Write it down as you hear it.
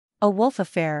A Wolf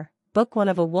Affair, Book 1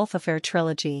 of a Wolf Affair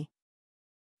Trilogy.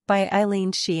 By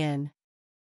Eileen Sheehan.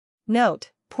 Note: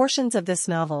 portions of this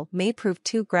novel may prove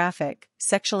too graphic,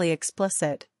 sexually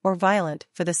explicit, or violent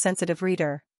for the sensitive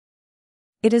reader.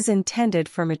 It is intended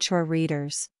for mature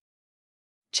readers.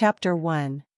 Chapter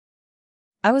 1.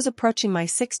 I was approaching my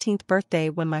 16th birthday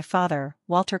when my father,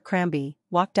 Walter Cranby,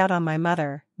 walked out on my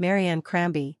mother, Marianne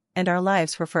Cranby, and our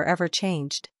lives were forever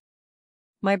changed.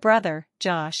 My brother,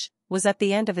 Josh, was at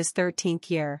the end of his 13th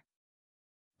year.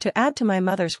 To add to my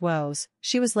mother's woes,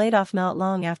 she was laid off not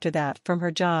long after that from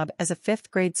her job as a 5th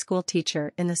grade school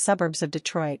teacher in the suburbs of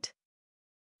Detroit.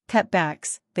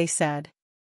 Cutbacks, they said.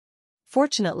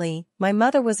 Fortunately, my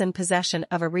mother was in possession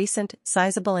of a recent,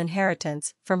 sizable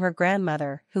inheritance from her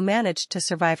grandmother, who managed to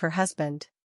survive her husband.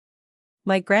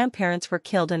 My grandparents were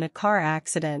killed in a car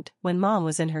accident when Mom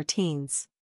was in her teens.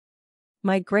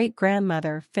 My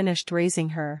great-grandmother finished raising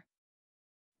her.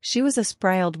 She was a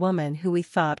spry old woman who we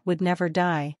thought would never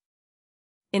die.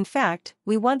 In fact,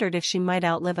 we wondered if she might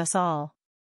outlive us all.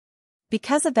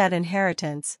 Because of that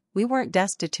inheritance, we weren't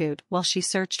destitute while she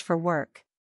searched for work.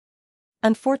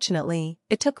 Unfortunately,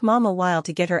 it took Mom a while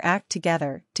to get her act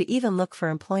together to even look for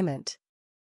employment.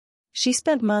 She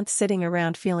spent months sitting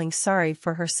around feeling sorry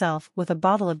for herself with a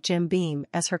bottle of Jim Beam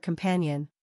as her companion.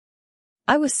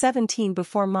 I was 17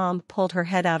 before Mom pulled her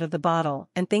head out of the bottle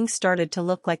and things started to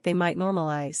look like they might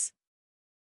normalize.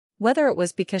 Whether it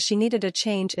was because she needed a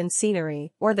change in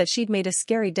scenery or that she'd made a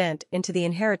scary dent into the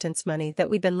inheritance money that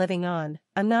we'd been living on,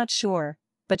 I'm not sure,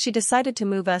 but she decided to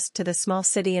move us to the small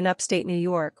city in upstate New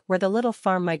York where the little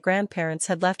farm my grandparents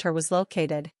had left her was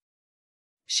located.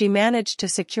 She managed to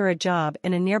secure a job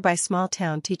in a nearby small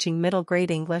town teaching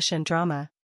middle-grade English and drama.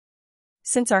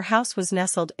 Since our house was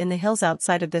nestled in the hills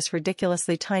outside of this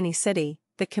ridiculously tiny city,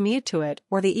 the commute to it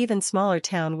or the even smaller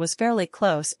town was fairly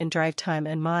close in drive time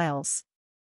and miles.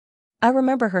 I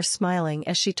remember her smiling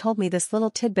as she told me this little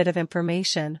tidbit of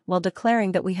information while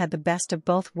declaring that we had the best of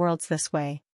both worlds this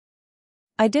way.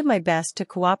 I did my best to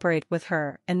cooperate with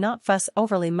her and not fuss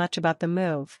overly much about the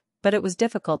move, but it was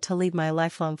difficult to leave my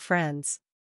lifelong friends.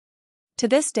 To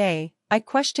this day, I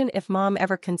question if Mom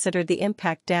ever considered the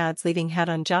impact Dad's leaving had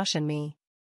on Josh and me.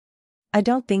 I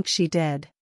don't think she did.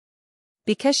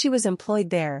 Because she was employed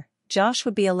there, Josh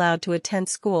would be allowed to attend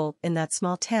school in that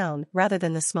small town rather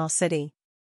than the small city.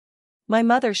 My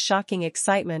mother's shocking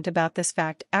excitement about this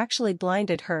fact actually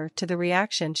blinded her to the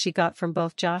reaction she got from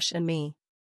both Josh and me.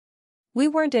 We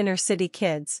weren't inner city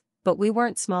kids, but we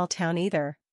weren't small town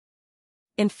either.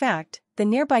 In fact, the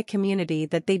nearby community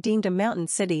that they deemed a mountain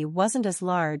city wasn't as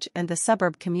large as the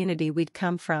suburb community we'd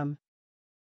come from.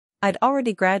 I'd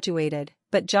already graduated,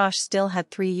 but Josh still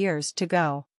had 3 years to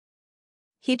go.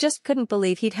 He just couldn't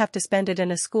believe he'd have to spend it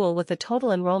in a school with a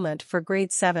total enrollment for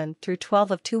grades 7 through 12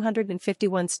 of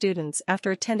 251 students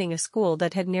after attending a school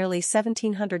that had nearly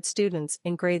 1,700 students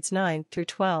in grades 9 through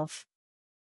 12.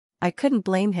 I couldn't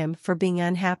blame him for being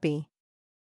unhappy.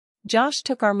 Josh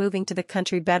took our moving to the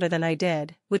country better than I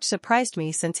did, which surprised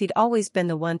me since he'd always been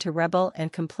the one to rebel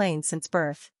and complain since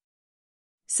birth.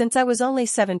 Since I was only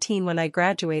 17 when I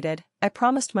graduated, I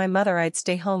promised my mother I'd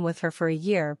stay home with her for a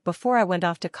year before I went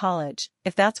off to college,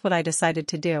 if that's what I decided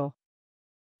to do.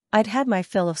 I'd had my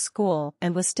fill of school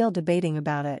and was still debating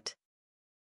about it.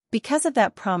 Because of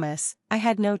that promise, I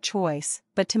had no choice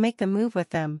but to make the move with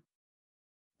them.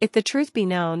 If the truth be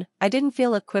known, I didn't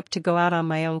feel equipped to go out on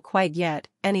my own quite yet,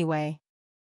 anyway.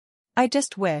 I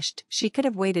just wished she could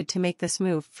have waited to make this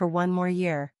move for one more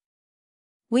year.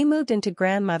 We moved into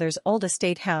grandmother's old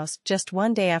estate house just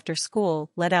one day after school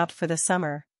let out for the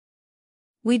summer.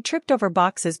 We'd tripped over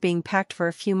boxes being packed for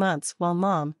a few months while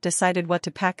Mom decided what to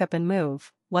pack up and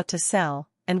move, what to sell,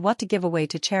 and what to give away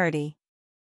to charity.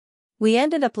 We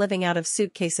ended up living out of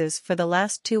suitcases for the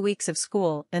last 2 weeks of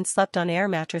school and slept on air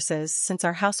mattresses since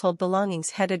our household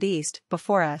belongings headed east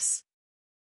before us.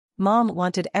 Mom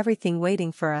wanted everything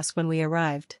waiting for us when we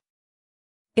arrived.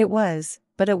 It was,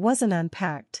 but it wasn't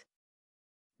unpacked.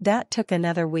 That took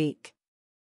another week.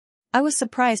 I was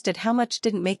surprised at how much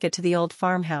didn't make it to the old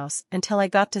farmhouse until I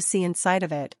got to see inside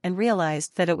of it and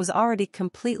realized that it was already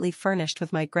completely furnished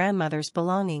with my grandmother's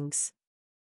belongings.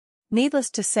 Needless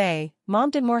to say,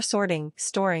 Mom did more sorting,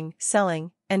 storing,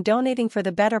 selling, and donating for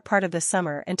the better part of the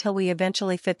summer until we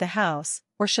eventually fit the house,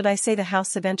 or should I say the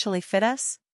house eventually fit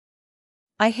us?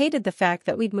 I hated the fact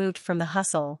that we'd moved from the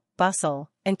hustle,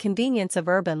 bustle, and convenience of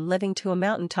urban living to a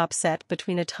mountaintop set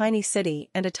between a tiny city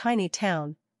and a tiny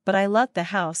town, but I loved the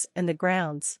house and the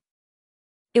grounds.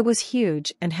 It was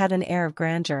huge and had an air of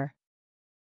grandeur.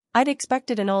 I'd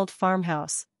expected an old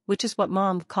farmhouse, which is what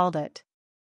Mom called it.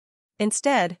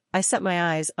 Instead, I set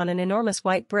my eyes on an enormous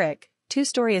white brick,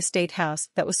 two-story estate house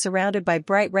that was surrounded by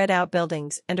bright red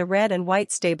outbuildings and a red and white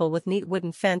stable with neat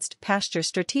wooden fenced pasture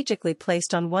strategically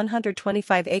placed on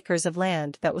 125 acres of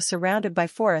land that was surrounded by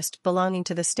forest belonging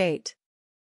to the state.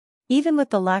 Even with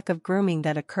the lack of grooming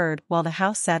that occurred while the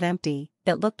house sat empty,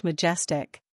 it looked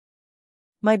majestic.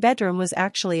 My bedroom was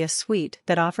actually a suite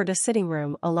that offered a sitting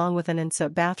room along with an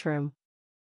ensuite bathroom.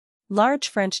 Large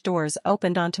French doors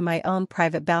opened onto my own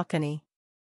private balcony.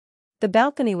 The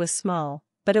balcony was small,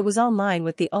 but it was all mine,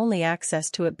 with the only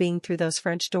access to it being through those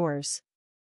French doors.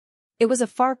 It was a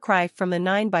far cry from the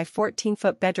 9 by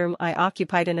 14-foot bedroom I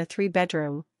occupied in a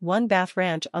 3-bedroom, 1-bath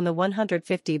ranch on the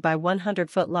 150 by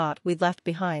 100-foot lot we'd left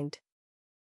behind.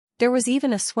 There was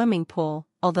even a swimming pool,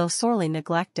 although sorely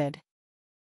neglected.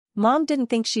 Mom didn't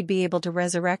think she'd be able to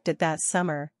resurrect it that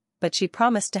summer, but she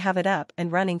promised to have it up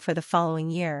and running for the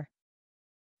following year.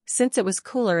 Since it was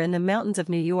cooler in the mountains of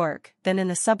New York than in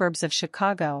the suburbs of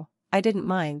Chicago, I didn't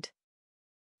mind.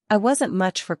 I wasn't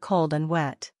much for cold and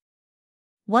wet.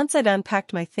 Once I'd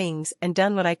unpacked my things and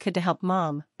done what I could to help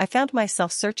Mom, I found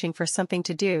myself searching for something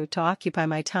to do to occupy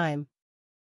my time.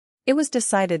 It was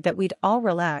decided that we'd all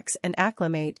relax and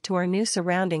acclimate to our new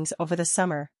surroundings over the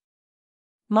summer.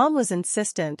 Mom was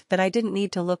insistent that I didn't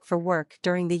need to look for work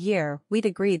during the year we'd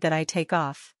agreed that I take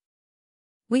off.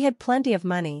 We had plenty of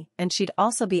money, and she'd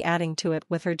also be adding to it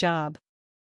with her job.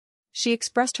 She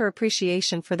expressed her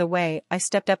appreciation for the way I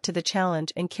stepped up to the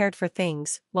challenge and cared for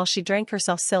things, while she drank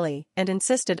herself silly and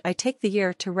insisted I take the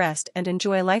year to rest and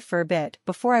enjoy life for a bit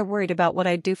before I worried about what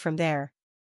I'd do from there.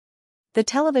 The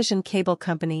television cable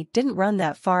company didn't run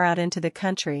that far out into the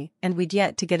country, and we'd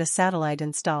yet to get a satellite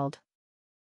installed.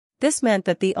 This meant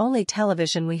that the only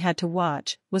television we had to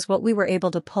watch was what we were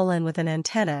able to pull in with an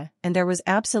antenna, and there was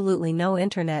absolutely no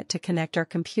internet to connect our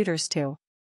computers to.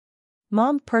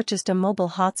 Mom purchased a mobile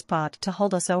hotspot to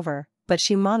hold us over, but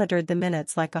she monitored the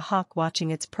minutes like a hawk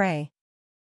watching its prey.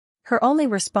 Her only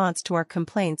response to our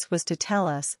complaints was to tell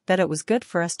us that it was good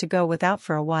for us to go without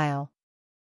for a while.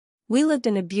 We lived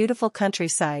in a beautiful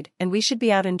countryside, and we should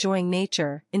be out enjoying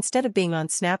nature instead of being on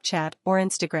Snapchat or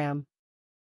Instagram.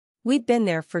 We'd been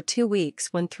there for 2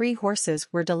 weeks when 3 horses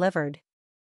were delivered.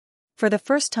 For the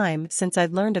first time since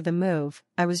I'd learned of the move,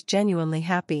 I was genuinely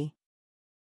happy.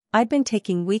 I'd been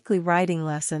taking weekly riding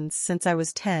lessons since I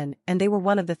was 10, and they were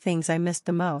one of the things I missed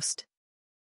the most.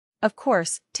 Of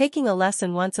course, taking a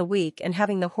lesson once a week and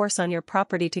having the horse on your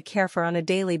property to care for on a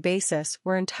daily basis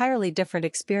were entirely different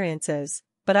experiences,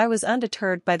 but I was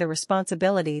undeterred by the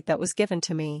responsibility that was given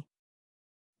to me.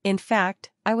 In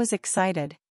fact, I was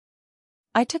excited.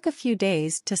 I took a few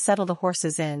days to settle the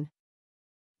horses in.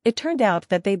 It turned out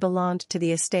that they belonged to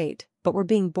the estate, but were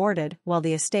being boarded while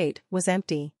the estate was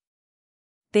empty.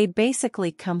 They'd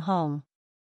basically come home.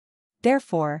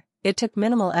 Therefore, it took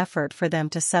minimal effort for them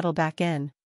to settle back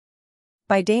in.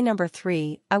 By day number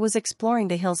 3, I was exploring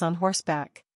the hills on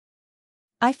horseback.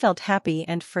 I felt happy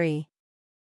and free.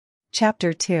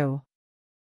 Chapter 2.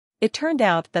 It turned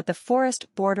out that the forest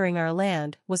bordering our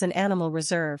land was an animal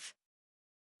reserve.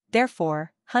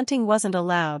 Therefore, hunting wasn't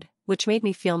allowed, which made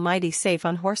me feel mighty safe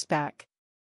on horseback.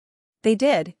 They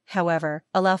did, however,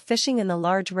 allow fishing in the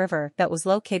large river that was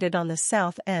located on the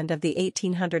south end of the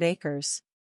 1,800 acres.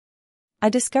 I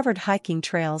discovered hiking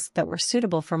trails that were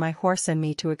suitable for my horse and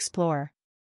me to explore.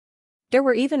 There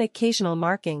were even occasional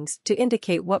markings to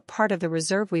indicate what part of the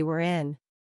reserve we were in.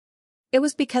 It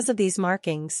was because of these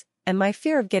markings, and my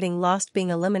fear of getting lost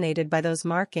being eliminated by those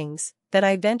markings, that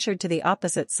I ventured to the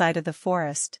opposite side of the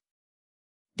forest.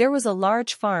 There was a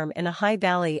large farm in a high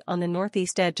valley on the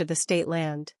northeast edge of the state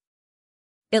land.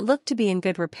 It looked to be in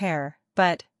good repair,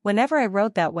 but, whenever I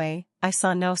rode that way, I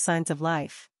saw no signs of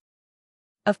life.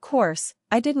 Of course,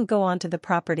 I didn't go onto the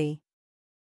property.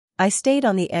 I stayed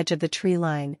on the edge of the tree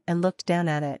line and looked down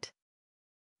at it.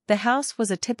 The house was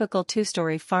a typical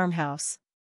 2-story farmhouse.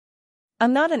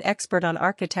 I'm not an expert on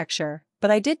architecture,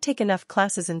 but I did take enough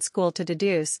classes in school to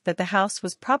deduce that the house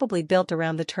was probably built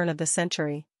around the turn of the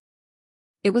century.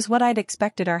 It was what I'd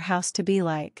expected our house to be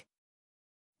like.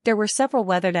 There were several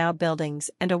weathered outbuildings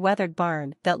and a weathered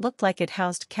barn that looked like it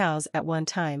housed cows at one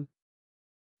time.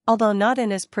 Although not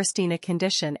in as pristine a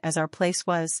condition as our place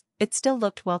was, it still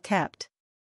looked well kept.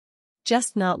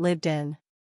 Just not lived in.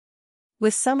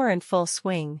 With summer in full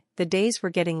swing, the days were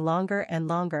getting longer and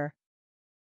longer.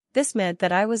 This meant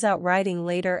that I was out riding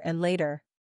later and later.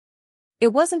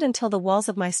 It wasn't until the walls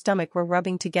of my stomach were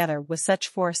rubbing together with such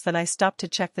force that I stopped to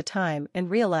check the time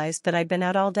and realized that I'd been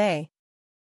out all day.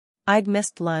 I'd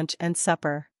missed lunch and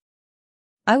supper.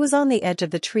 I was on the edge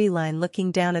of the tree line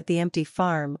looking down at the empty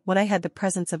farm when I had the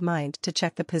presence of mind to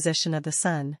check the position of the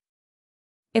sun.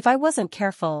 If I wasn't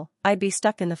careful, I'd be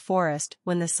stuck in the forest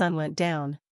when the sun went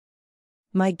down.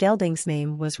 My gelding's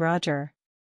name was Roger.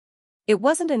 It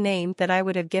wasn't a name that I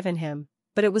would have given him,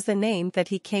 but it was the name that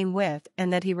he came with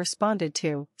and that he responded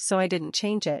to, so I didn't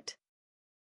change it.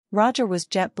 Roger was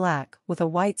jet black with a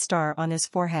white star on his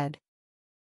forehead.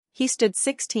 He stood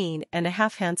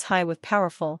 16.5 hands high with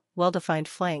powerful, well-defined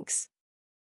flanks.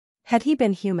 Had he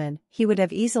been human, he would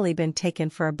have easily been taken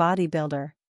for a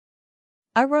bodybuilder.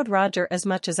 I rode Roger as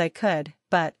much as I could,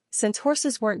 but, since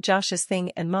horses weren't Josh's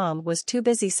thing and Mom was too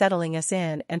busy settling us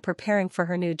in and preparing for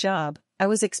her new job, I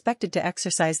was expected to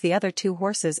exercise the other 2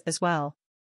 horses as well.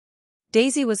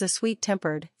 Daisy was a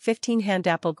sweet-tempered, 15-hand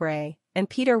apple gray, and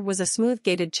Peter was a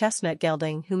smooth-gaited chestnut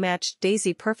gelding who matched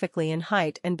Daisy perfectly in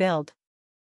height and build.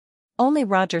 Only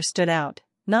Roger stood out,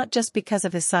 not just because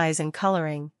of his size and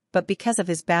coloring, but because of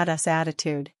his badass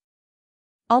attitude.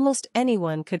 Almost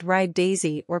anyone could ride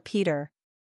Daisy or Peter.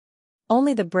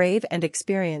 Only the brave and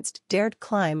experienced dared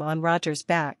climb on Roger's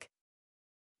back.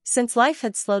 Since life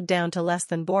had slowed down to less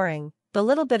than boring, the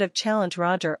little bit of challenge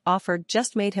Roger offered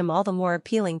just made him all the more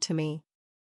appealing to me.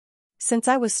 Since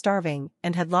I was starving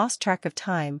and had lost track of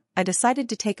time, I decided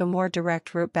to take a more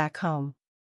direct route back home.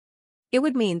 It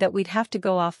would mean that we'd have to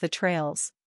go off the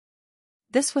trails.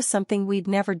 This was something we'd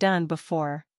never done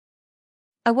before.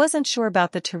 I wasn't sure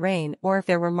about the terrain or if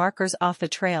there were markers off the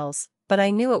trails, but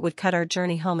I knew it would cut our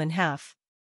journey home in half.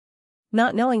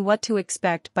 Not knowing what to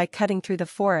expect by cutting through the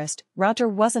forest, Roger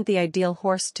wasn't the ideal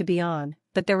horse to be on,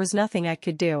 but there was nothing I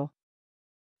could do.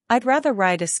 I'd rather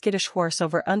ride a skittish horse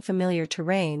over unfamiliar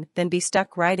terrain than be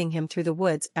stuck riding him through the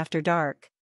woods after dark.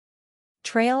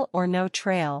 Trail or no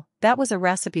trail, that was a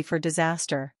recipe for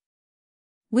disaster.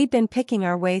 We'd been picking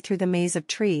our way through the maze of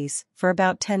trees for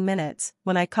about 10 minutes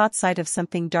when I caught sight of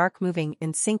something dark moving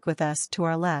in sync with us to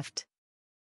our left.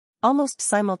 Almost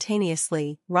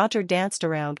simultaneously, Roger danced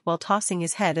around while tossing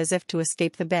his head as if to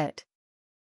escape the bit.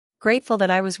 Grateful that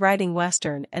I was riding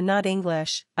Western and not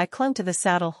English, I clung to the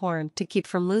saddle horn to keep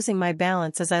from losing my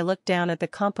balance as I looked down at the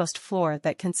compost floor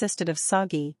that consisted of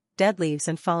soggy, dead leaves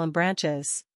and fallen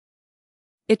branches.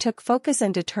 It took focus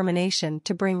and determination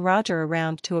to bring Roger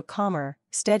around to a calmer,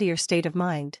 steadier state of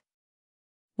mind.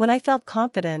 When I felt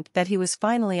confident that he was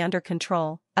finally under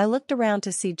control, I looked around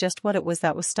to see just what it was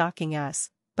that was stalking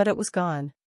us, but it was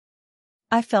gone.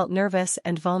 I felt nervous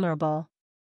and vulnerable.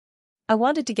 I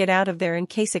wanted to get out of there in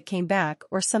case it came back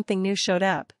or something new showed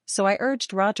up, so I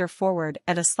urged Roger forward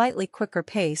at a slightly quicker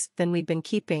pace than we'd been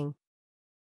keeping.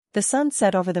 The sun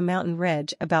set over the mountain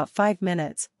ridge about 5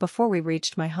 minutes before we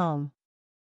reached my home.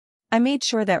 I made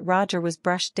sure that Roger was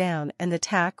brushed down and the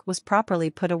tack was properly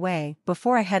put away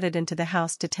before I headed into the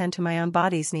house to tend to my own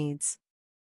body's needs.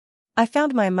 I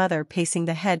found my mother pacing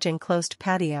the hedge-enclosed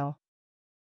patio.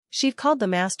 She'd called the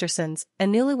Mastersons, a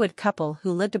newlywed couple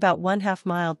who lived about 1/2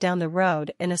 mile down the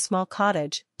road in a small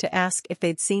cottage, to ask if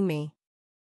they'd seen me.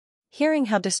 Hearing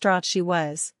how distraught she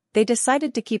was, they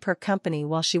decided to keep her company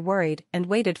while she worried and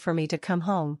waited for me to come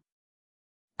home.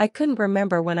 I couldn't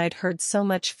remember when I'd heard so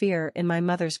much fear in my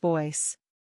mother's voice.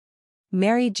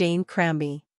 Mary Jane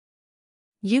Cranby.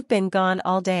 You've been gone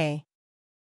all day.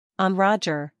 On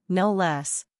Roger, no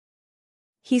less.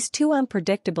 He's too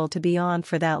unpredictable to be on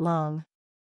for that long.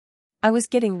 I was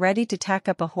getting ready to tack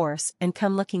up a horse and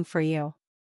come looking for you.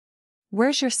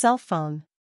 Where's your cell phone?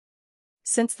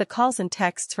 Since the calls and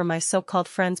texts from my so-called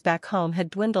friends back home had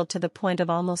dwindled to the point of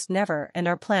almost never and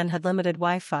our plan had limited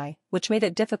Wi-Fi, which made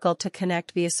it difficult to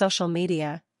connect via social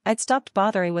media, I'd stopped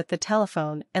bothering with the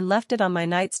telephone and left it on my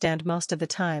nightstand most of the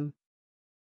time.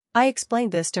 I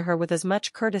explained this to her with as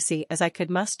much courtesy as I could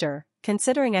muster,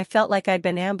 considering I felt like I'd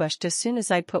been ambushed as soon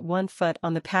as I'd put one foot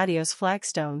on the patio's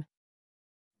flagstone.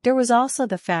 There was also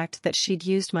the fact that she'd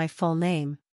used my full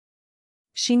name.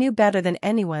 She knew better than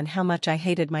anyone how much I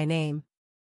hated my name.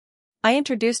 I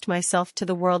introduced myself to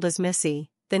the world as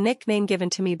Missy, the nickname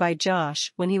given to me by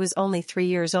Josh when he was only 3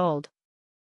 years old.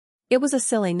 It was a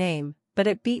silly name, but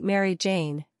it beat Mary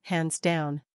Jane, hands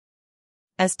down.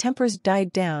 As tempers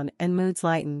died down and moods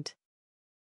lightened,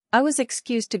 I was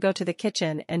excused to go to the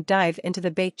kitchen and dive into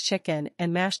the baked chicken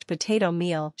and mashed potato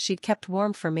meal she'd kept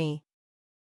warm for me.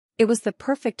 It was the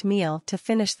perfect meal to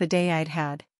finish the day I'd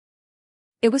had.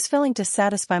 It was filling to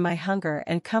satisfy my hunger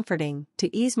and comforting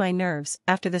to ease my nerves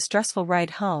after the stressful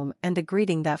ride home and the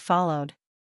greeting that followed.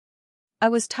 I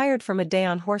was tired from a day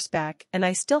on horseback and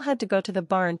I still had to go to the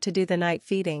barn to do the night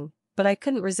feeding, but I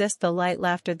couldn't resist the light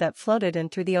laughter that floated in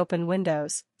through the open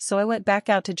windows, so I went back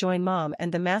out to join Mom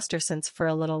and the Mastersons for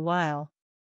a little while.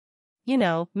 You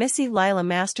know, Missy Lila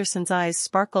Masterson's eyes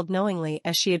sparkled knowingly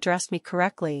as she addressed me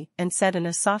correctly and said in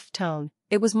a soft tone,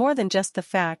 it was more than just the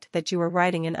fact that you were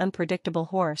riding an unpredictable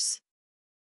horse.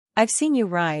 I've seen you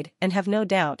ride and have no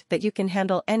doubt that you can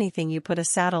handle anything you put a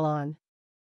saddle on.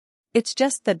 It's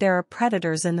just that there are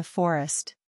predators in the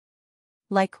forest.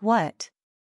 Like what?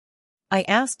 I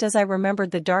asked as I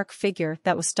remembered the dark figure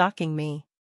that was stalking me.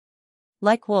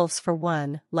 Like wolves for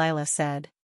one, Lila said.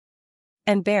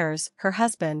 And bears, her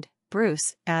husband,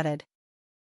 Bruce, added.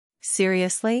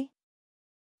 Seriously?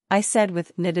 I said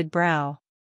with knitted brow.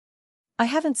 I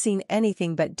haven't seen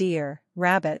anything but deer,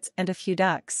 rabbits and a few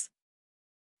ducks.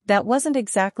 That wasn't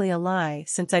exactly a lie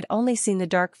since I'd only seen the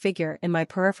dark figure in my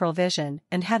peripheral vision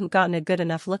and hadn't gotten a good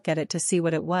enough look at it to see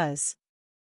what it was.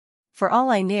 For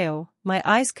all I knew, my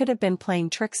eyes could have been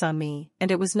playing tricks on me, and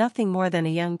it was nothing more than a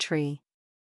young tree.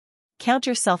 Count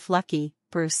yourself lucky,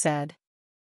 Bruce said.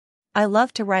 I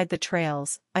love to ride the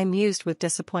trails, I mused with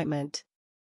disappointment.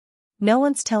 No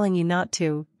one's telling you not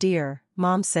to, dear,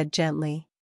 Mom said gently.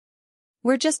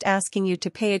 We're just asking you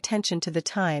to pay attention to the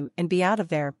time and be out of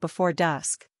there before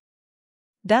dusk.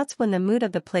 That's when the mood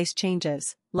of the place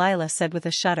changes, Lila said with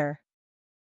a shudder.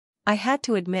 I had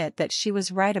to admit that she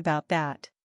was right about that.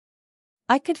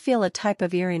 I could feel a type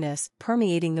of eeriness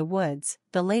permeating the woods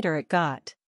the later it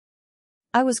got.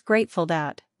 I was grateful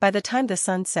that, by the time the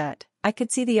sun set, I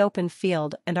could see the open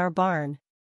field and our barn.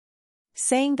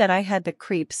 Saying that I had the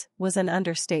creeps was an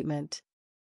understatement.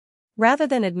 Rather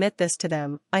than admit this to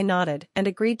them, I nodded and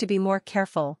agreed to be more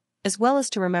careful, as well as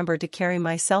to remember to carry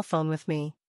my cell phone with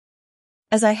me.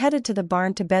 As I headed to the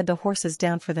barn to bed the horses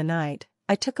down for the night,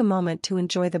 I took a moment to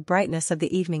enjoy the brightness of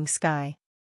the evening sky.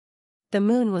 The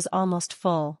moon was almost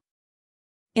full.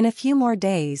 In a few more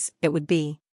days, it would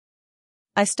be.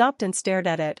 I stopped and stared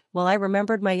at it while I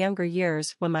remembered my younger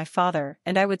years when my father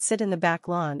and I would sit in the back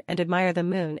lawn and admire the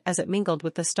moon as it mingled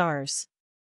with the stars.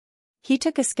 He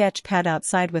took a sketch pad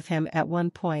outside with him at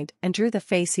one point and drew the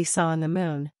face he saw in the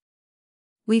moon.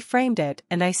 We framed it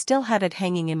and I still had it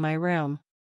hanging in my room.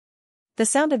 The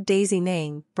sound of Daisy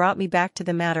neighing brought me back to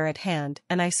the matter at hand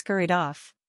and I scurried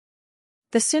off.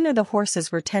 The sooner the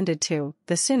horses were tended to,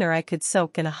 the sooner I could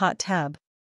soak in a hot tub.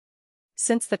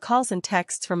 Since the calls and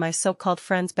texts from my so-called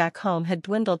friends back home had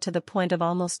dwindled to the point of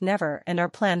almost never and our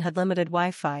plan had limited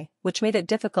Wi-Fi, which made it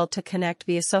difficult to connect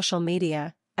via social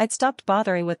media, I'd stopped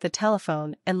bothering with the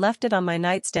telephone and left it on my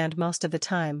nightstand most of the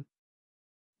time.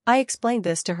 I explained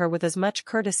this to her with as much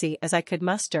courtesy as I could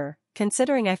muster,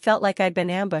 considering I felt like I'd been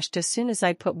ambushed as soon as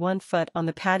I'd put one foot on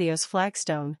the patio's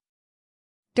flagstone.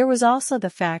 There was also the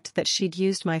fact that she'd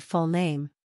used my full name.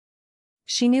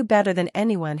 She knew better than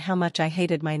anyone how much I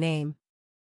hated my name.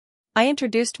 I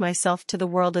introduced myself to the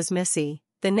world as Missy,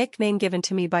 the nickname given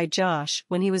to me by Josh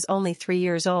when he was only 3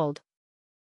 years old.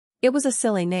 It was a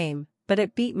silly name, but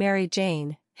it beat Mary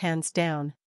Jane, hands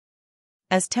down.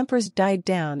 As tempers died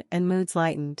down and moods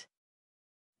lightened,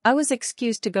 I was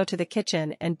excused to go to the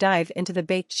kitchen and dive into the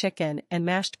baked chicken and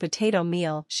mashed potato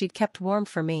meal she'd kept warm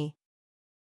for me.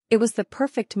 It was the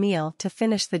perfect meal to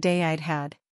finish the day I'd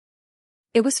had.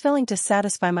 It was filling to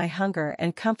satisfy my hunger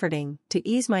and comforting to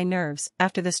ease my nerves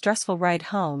after the stressful ride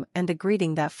home and the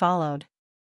greeting that followed.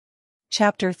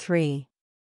 Chapter 3.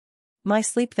 My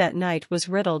sleep that night was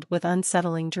riddled with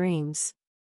unsettling dreams.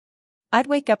 I'd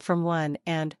wake up from one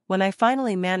and, when I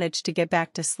finally managed to get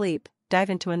back to sleep, dive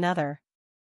into another.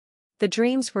 The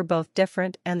dreams were both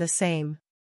different and the same.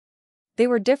 They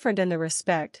were different in the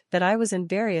respect that I was in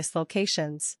various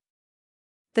locations.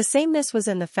 The sameness was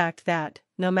in the fact that,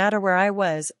 no matter where I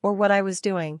was or what I was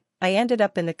doing, I ended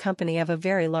up in the company of a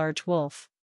very large wolf.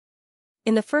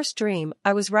 In the first dream,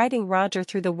 I was riding Roger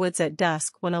through the woods at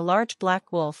dusk when a large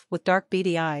black wolf with dark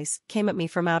beady eyes came at me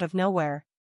from out of nowhere.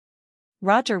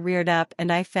 Roger reared up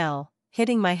and I fell,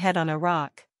 hitting my head on a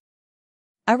rock.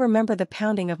 I remember the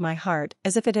pounding of my heart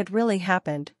as if it had really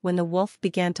happened when the wolf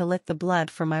began to lick the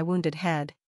blood from my wounded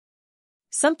head.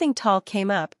 Something tall came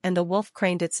up and the wolf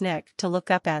craned its neck to look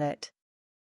up at it.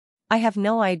 I have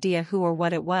no idea who or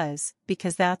what it was,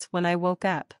 because that's when I woke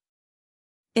up.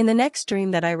 In the next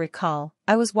dream that I recall,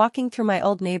 I was walking through my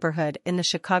old neighborhood in the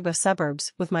Chicago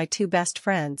suburbs with my 2 best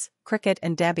friends, Cricket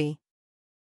and Debbie.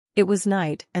 It was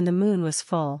night and the moon was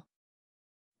full.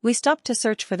 We stopped to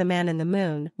search for the man in the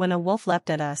moon when a wolf leapt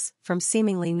at us from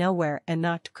seemingly nowhere and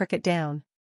knocked Cricket down.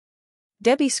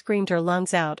 Debbie screamed her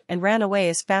lungs out and ran away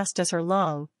as fast as her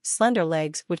long, slender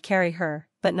legs would carry her,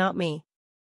 but not me.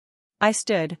 I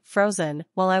stood, frozen,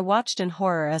 while I watched in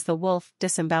horror as the wolf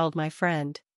disemboweled my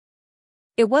friend.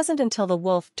 It wasn't until the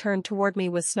wolf turned toward me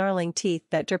with snarling teeth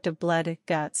that dripped of blood,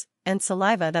 guts, and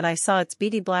saliva that I saw its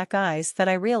beady black eyes that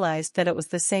I realized that it was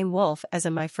the same wolf as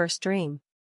in my first dream.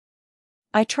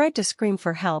 I tried to scream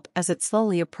for help as it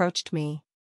slowly approached me.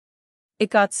 It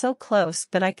got so close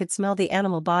that I could smell the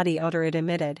animal body odor it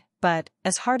emitted, but,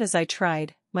 as hard as I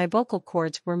tried, my vocal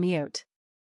cords were mute.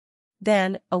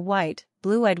 Then, a white,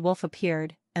 blue-eyed wolf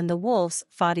appeared, and the wolves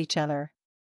fought each other.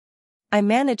 I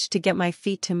managed to get my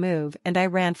feet to move and I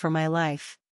ran for my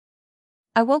life.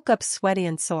 I woke up sweaty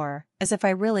and sore, as if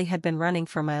I really had been running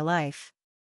for my life.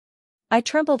 I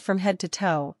trembled from head to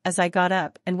toe as I got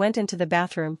up and went into the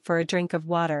bathroom for a drink of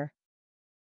water.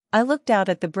 I looked out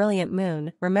at the brilliant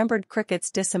moon, remembered Cricket's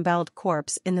disemboweled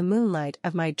corpse in the moonlight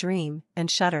of my dream,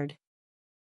 and shuddered.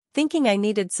 Thinking I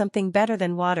needed something better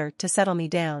than water to settle me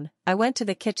down, I went to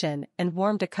the kitchen and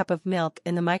warmed a cup of milk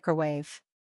in the microwave.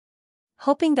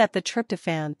 Hoping that the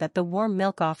tryptophan that the warm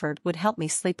milk offered would help me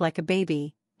sleep like a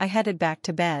baby, I headed back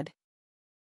to bed.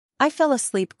 I fell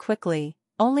asleep quickly,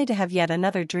 only to have yet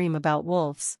another dream about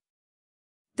wolves.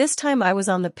 This time I was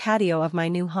on the patio of my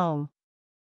new home.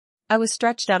 I was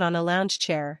stretched out on a lounge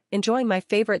chair, enjoying my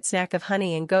favorite snack of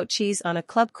honey and goat cheese on a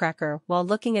club cracker while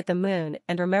looking at the moon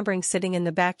and remembering sitting in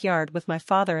the backyard with my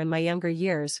father in my younger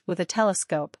years with a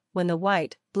telescope, when the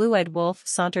white, blue-eyed wolf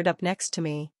sauntered up next to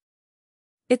me.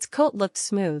 Its coat looked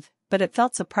smooth, but it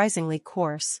felt surprisingly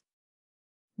coarse.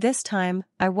 This time,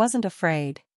 I wasn't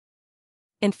afraid.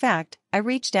 In fact, I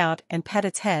reached out and pet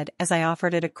its head as I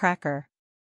offered it a cracker.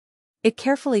 It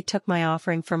carefully took my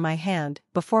offering from my hand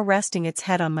before resting its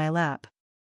head on my lap.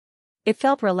 It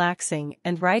felt relaxing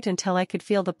and right until I could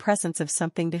feel the presence of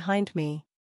something behind me.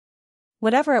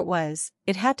 Whatever it was,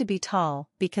 it had to be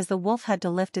tall because the wolf had to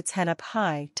lift its head up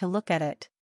high to look at it.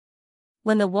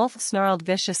 When the wolf snarled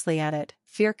viciously at it,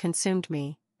 fear consumed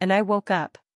me, and I woke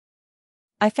up.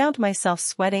 I found myself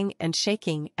sweating and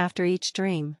shaking after each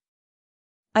dream.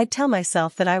 I'd tell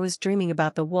myself that I was dreaming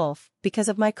about the wolf because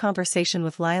of my conversation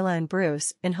with Lila and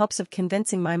Bruce in hopes of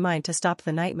convincing my mind to stop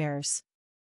the nightmares.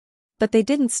 But they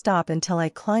didn't stop until I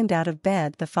climbed out of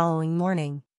bed the following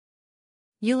morning.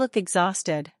 "You look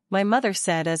exhausted," my mother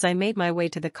said as I made my way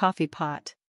to the coffee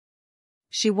pot.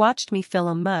 She watched me fill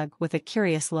a mug with a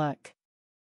curious look.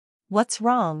 "What's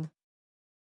wrong?"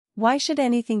 "Why should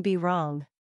anything be wrong?"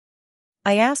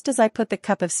 I asked as I put the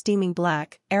cup of steaming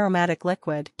black, aromatic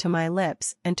liquid to my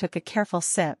lips and took a careful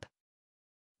sip.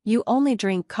 "You only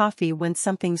drink coffee when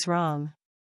something's wrong.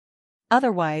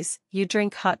 Otherwise, you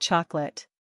drink hot chocolate."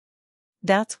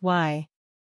 "That's why."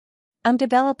 "I'm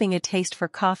developing a taste for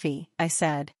coffee," I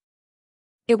said.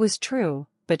 It was true,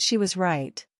 but she was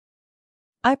right.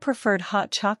 I preferred hot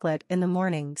chocolate in the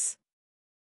mornings.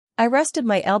 I rested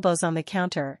my elbows on the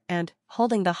counter and,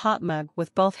 holding the hot mug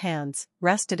with both hands,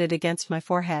 rested it against my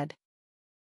forehead.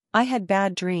 I had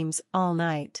bad dreams all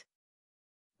night.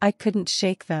 I couldn't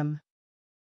shake them.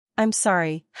 "I'm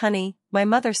sorry, honey," my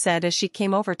mother said as she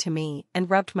came over to me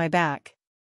and rubbed my back.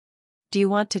 "Do you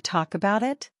want to talk about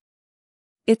it?"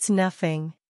 "It's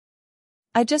nothing.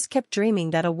 I just kept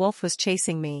dreaming that a wolf was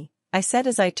chasing me," I said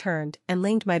as I turned and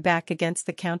leaned my back against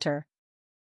the counter.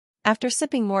 After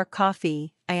sipping more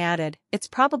coffee, I added, "It's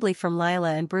probably from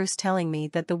Lila and Bruce telling me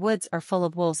that the woods are full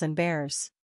of wolves and bears.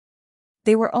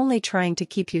 They were only trying to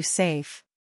keep you safe.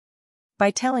 By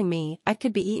telling me I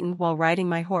could be eaten while riding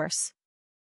my horse."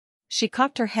 She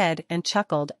cocked her head and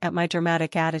chuckled at my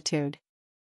dramatic attitude.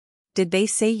 "Did they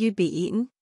say you'd be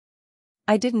eaten?"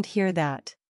 "I didn't hear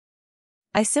that.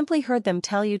 I simply heard them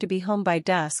tell you to be home by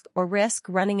dusk or risk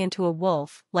running into a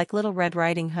wolf like Little Red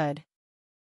Riding Hood."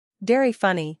 "Very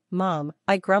funny, Mom,"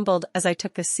 I grumbled as I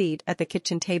took a seat at the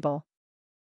kitchen table.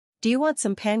 "Do you want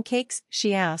some pancakes?"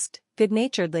 she asked,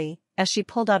 good-naturedly, as she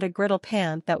pulled out a griddle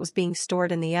pan that was being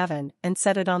stored in the oven and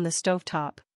set it on the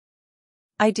stovetop.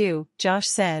 "I do," Josh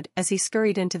said as he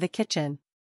scurried into the kitchen.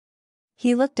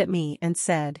 He looked at me and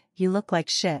said, "You look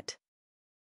like shit."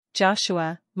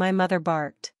 "Joshua," my mother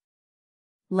barked.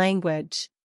 "Language."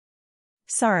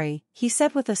 "Sorry," he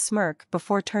said with a smirk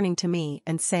before turning to me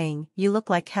and saying, "You look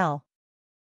like hell."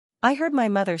 I heard my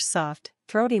mother's soft,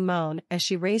 throaty moan as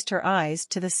she raised her eyes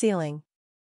to the ceiling.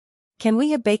 "Can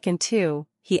we have bacon too?"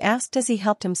 he asked as he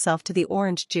helped himself to the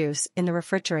orange juice in the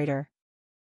refrigerator.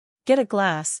 "Get a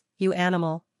glass, you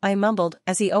animal," I mumbled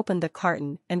as he opened the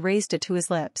carton and raised it to his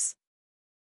lips.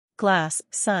 "Glass,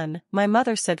 son," my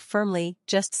mother said firmly,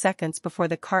 just seconds before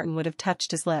the carton would have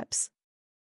touched his lips.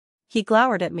 He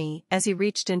glowered at me as he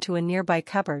reached into a nearby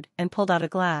cupboard and pulled out a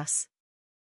glass.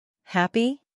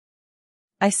 "Happy?"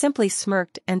 I simply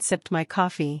smirked and sipped my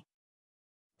coffee.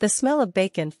 The smell of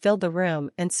bacon filled the room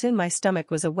and soon my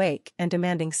stomach was awake and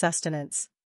demanding sustenance.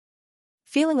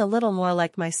 Feeling a little more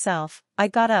like myself, I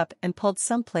got up and pulled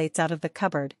some plates out of the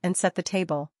cupboard and set the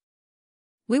table.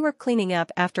 We were cleaning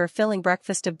up after a filling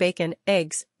breakfast of bacon,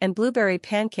 eggs, and blueberry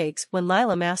pancakes when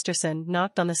Lila Masterson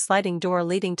knocked on the sliding door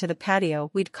leading to the patio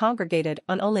we'd congregated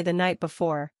on only the night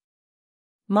before.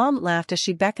 Mom laughed as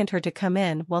she beckoned her to come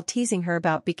in while teasing her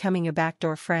about becoming a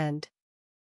backdoor friend.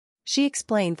 She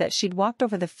explained that she'd walked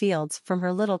over the fields from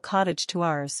her little cottage to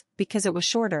ours because it was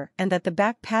shorter and that the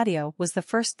back patio was the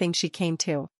first thing she came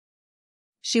to.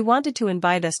 She wanted to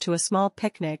invite us to a small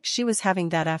picnic she was having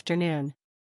that afternoon.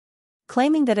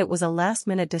 Claiming that it was a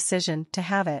last-minute decision to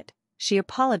have it, she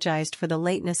apologized for the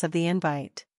lateness of the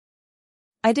invite.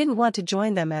 I didn't want to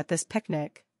join them at this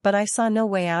picnic, but I saw no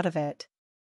way out of it.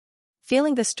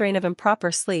 Feeling the strain of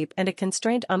improper sleep and a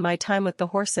constraint on my time with the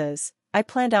horses, I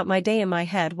planned out my day in my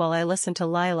head while I listened to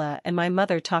Lila and my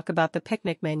mother talk about the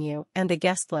picnic menu and the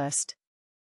guest list.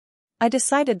 I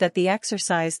decided that the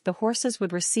exercise the horses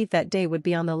would receive that day would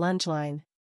be on the lunge line.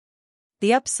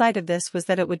 The upside of this was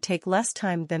that it would take less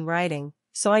time than riding,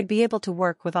 so I'd be able to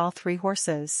work with all 3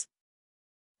 horses.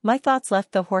 My thoughts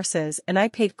left the horses and I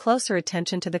paid closer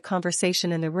attention to the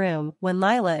conversation in the room when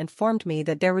Lila informed me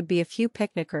that there would be a few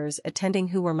picnickers attending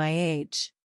who were my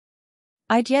age.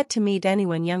 I'd yet to meet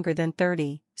anyone younger than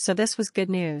 30, so this was good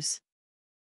news.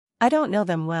 I don't know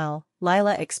them well,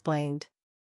 Lila explained.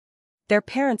 Their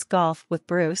parents golf with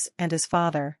Bruce and his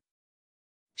father.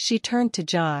 She turned to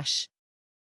Josh.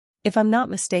 If I'm not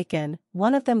mistaken,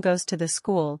 one of them goes to the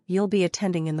school you'll be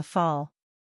attending in the fall.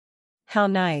 How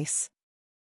nice.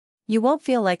 You won't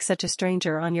feel like such a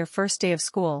stranger on your first day of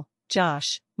school,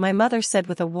 Josh, my mother said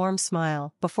with a warm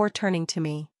smile before turning to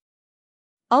me.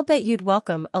 I'll bet you'd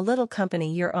welcome a little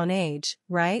company your own age,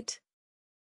 right?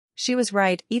 She was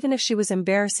right, even if she was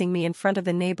embarrassing me in front of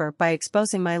the neighbor by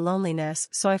exposing my loneliness,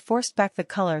 so I forced back the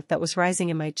color that was rising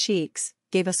in my cheeks,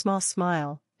 gave a small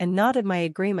smile, and nodded my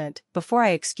agreement before I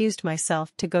excused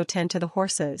myself to go tend to the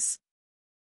horses.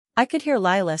 I could hear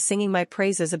Lila singing my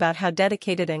praises about how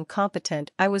dedicated and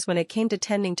competent I was when it came to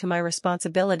tending to my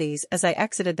responsibilities as I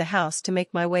exited the house to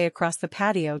make my way across the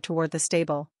patio toward the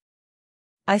stable.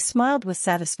 I smiled with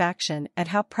satisfaction at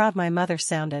how proud my mother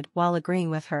sounded while agreeing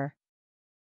with her.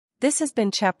 This has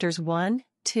been chapters 1,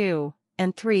 2,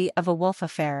 and 3 of A Wolf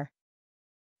Affair.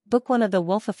 Book 1 of the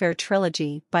Wolf Affair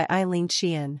Trilogy by Eileen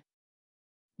Sheehan.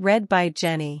 Read by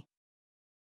Jenny.